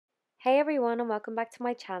Hey everyone and welcome back to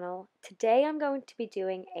my channel. Today I'm going to be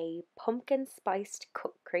doing a pumpkin spiced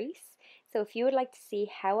cut crease. So if you would like to see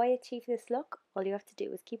how I achieve this look, all you have to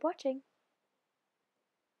do is keep watching.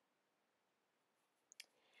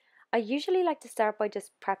 I usually like to start by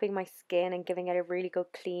just prepping my skin and giving it a really good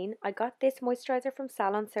clean. I got this moisturizer from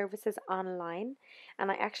Salon Services online and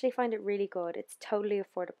I actually find it really good. It's totally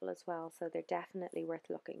affordable as well, so they're definitely worth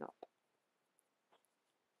looking up.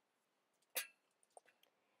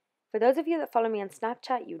 For those of you that follow me on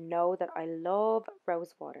Snapchat, you know that I love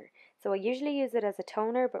rose water. So I usually use it as a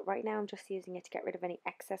toner, but right now I'm just using it to get rid of any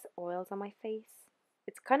excess oils on my face.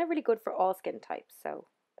 It's kind of really good for all skin types, so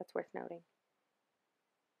that's worth noting.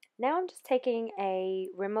 Now I'm just taking a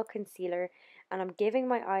Rimmel concealer and I'm giving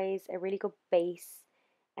my eyes a really good base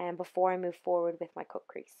before I move forward with my cut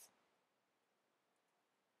crease.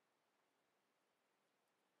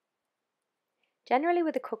 Generally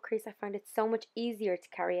with a cut crease I find it so much easier to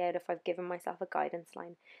carry out if I've given myself a guidance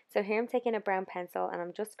line. So here I'm taking a brown pencil and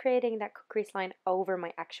I'm just creating that cut crease line over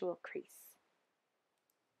my actual crease.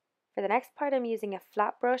 For the next part I'm using a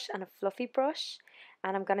flat brush and a fluffy brush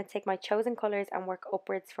and I'm going to take my chosen colours and work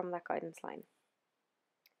upwards from that guidance line.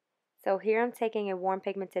 So here I'm taking a warm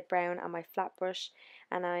pigmented brown on my flat brush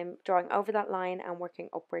and I'm drawing over that line and working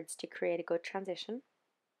upwards to create a good transition.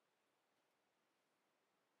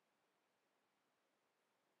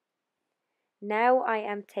 Now I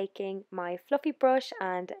am taking my fluffy brush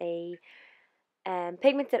and a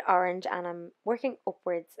pigmented orange and I'm working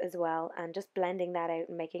upwards as well and just blending that out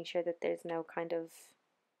and making sure that there's no kind of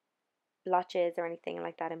blotches or anything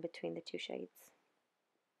like that in between the two shades.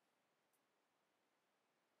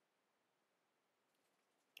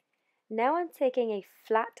 Now I'm taking a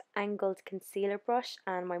flat angled concealer brush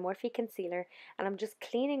and my Morphe concealer and I'm just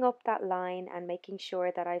cleaning up that line and making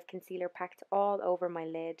sure that I've concealer packed all over my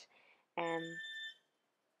lid.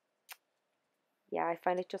 Yeah, I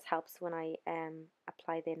find it just helps when I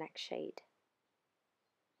apply the next shade.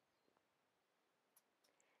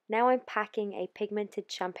 Now I'm packing a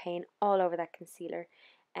pigmented champagne all over that concealer.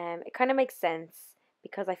 It kind of makes sense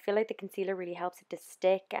because I feel like the concealer really helps it to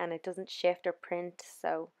stick and it doesn't shift or print.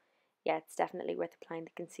 So yeah, it's definitely worth applying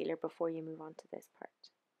the concealer before you move on to this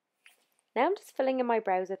part. Now I'm just filling in my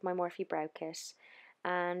brows with my Morphe Brow Kit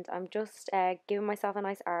and I'm just giving myself a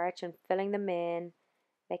nice arch and filling them in,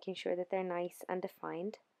 making sure that they're nice and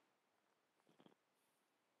defined.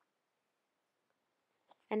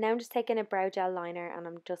 And now I'm just taking a brow gel liner and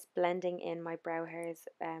I'm just blending in my brow hairs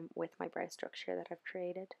with my brow structure that I've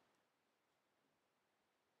created.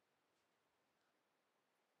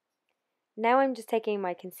 Now I'm just taking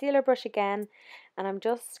my concealer brush again and I'm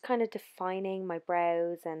just kind of defining my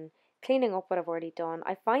brows and cleaning up what I've already done.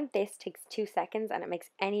 I find this takes 2 seconds and it makes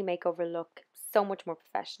any makeover look so much more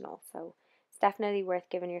professional. So it's definitely worth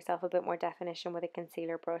giving yourself a bit more definition with a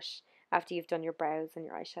concealer brush after you've done your brows and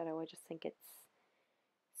your eyeshadow. I just think it's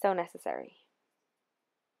so necessary.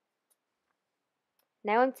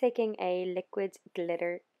 Now I'm taking a liquid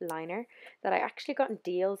glitter liner that I actually got in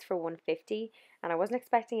deals for $1.50 and I wasn't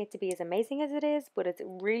expecting it to be as amazing as it is, but it's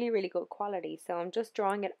really good quality. So I'm just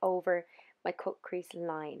drawing it over my cut crease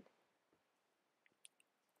line.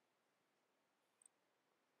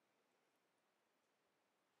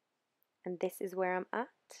 And this is where I'm at.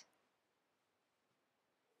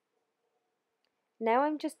 Now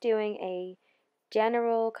I'm just doing a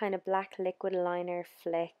general kind of black liquid liner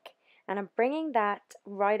flick and I'm bringing that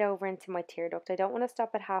right over into my tear duct. I don't want to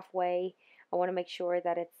stop it halfway. I want to make sure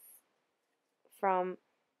that it's from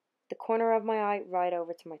the corner of my eye right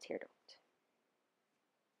over to my tear duct.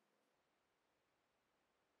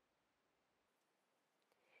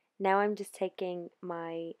 Now I'm just taking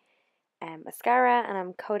my mascara and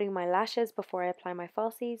I'm coating my lashes before I apply my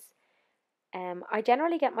falsies. I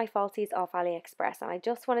generally get my falsies off AliExpress and I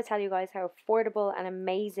just want to tell you guys how affordable and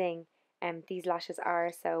amazing these lashes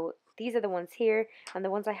are. So these are the ones here and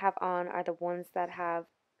the ones I have on are the ones that have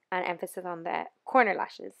an emphasis on the corner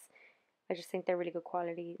lashes. I just think they're really good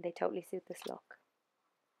quality. They totally suit this look.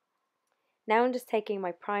 Now I'm just taking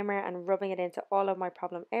my primer and rubbing it into all of my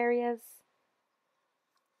problem areas.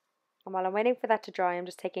 And while I'm waiting for that to dry, I'm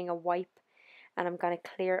just taking a wipe and I'm going to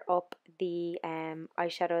clear up the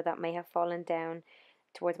eyeshadow that may have fallen down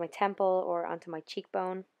towards my temple or onto my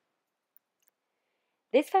cheekbone.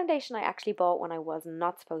 This foundation I actually bought when I was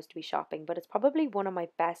not supposed to be shopping, but it's probably one of my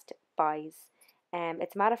best buys.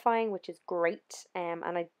 It's mattifying, which is great, and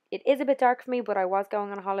it is a bit dark for me, but I was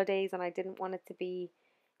going on holidays and I didn't want it to be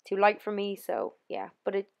too light for me, so yeah,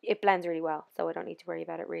 but it blends really well, so I don't need to worry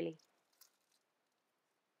about it really.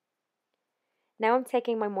 Now I'm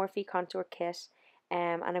taking my Morphe contour kit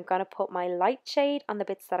And I'm going to put my light shade on the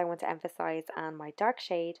bits that I want to emphasize and my dark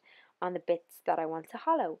shade on the bits that I want to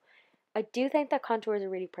hollow. I do think that contour is a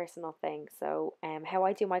really personal thing, so how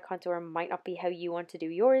I do my contour might not be how you want to do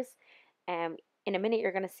yours. In a minute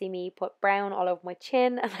you're going to see me put brown all over my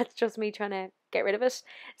chin, and that's just me trying to get rid of it.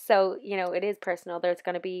 So, you know, it is personal. There's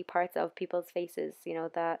going to be parts of people's faces, you know,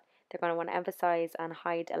 that they're going to want to emphasize and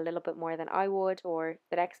hide a little bit more than I would, or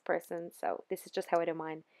the next person. So this is just how I do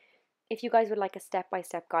mine. If you guys would like a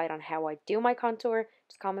step-by-step guide on how I do my contour,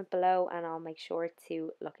 just comment below and I'll make sure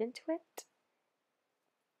to look into it.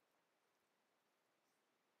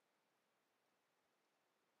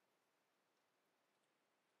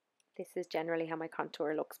 This is generally how my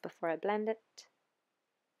contour looks before I blend it.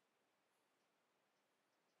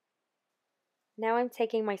 Now I'm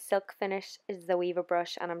taking my Silk Finish Zoeva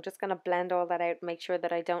brush and I'm just going to blend all that out, make sure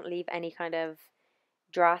that I don't leave any kind of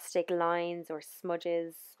drastic lines or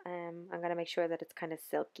smudges. I'm going to make sure that it's kind of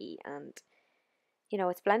silky and, you know,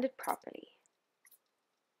 it's blended properly.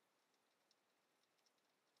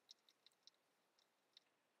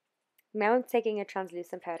 Now I'm taking a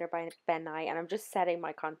translucent powder by Ben Nye and I'm just setting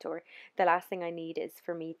my contour. The last thing I need is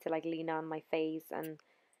for me to like lean on my face and,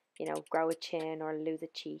 you know, grow a chin or lose a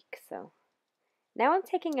cheek. So now I'm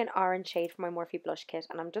taking an orange shade from my Morphe blush kit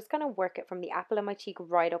and I'm just going to work it from the apple of my cheek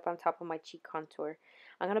right up on top of my cheek contour.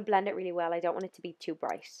 I'm going to blend it really well. I don't want it to be too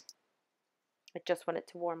bright. I just want it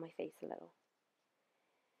to warm my face a little.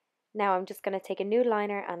 Now I'm just going to take a nude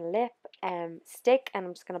liner and lip stick and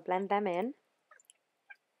I'm just going to blend them in.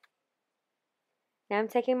 Now I'm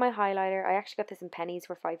taking my highlighter. I actually got this in pennies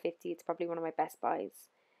for $5.50. It's probably one of my best buys.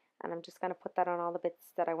 And I'm just going to put that on all the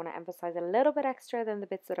bits that I want to emphasize a little bit extra than the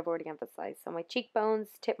bits that I've already emphasized. So my cheekbones,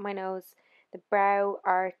 tip of my nose, the brow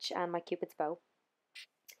arch, and my cupid's bow.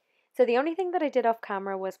 So the only thing that I did off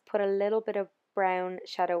camera was put a little bit of brown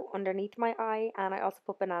shadow underneath my eye, and I also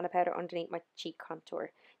put banana powder underneath my cheek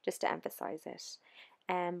contour just to emphasize it.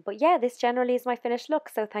 But yeah, this generally is my finished look,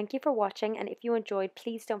 so thank you for watching, and if you enjoyed,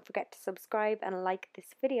 please don't forget to subscribe and like this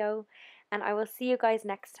video, and I will see you guys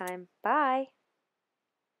next time. Bye!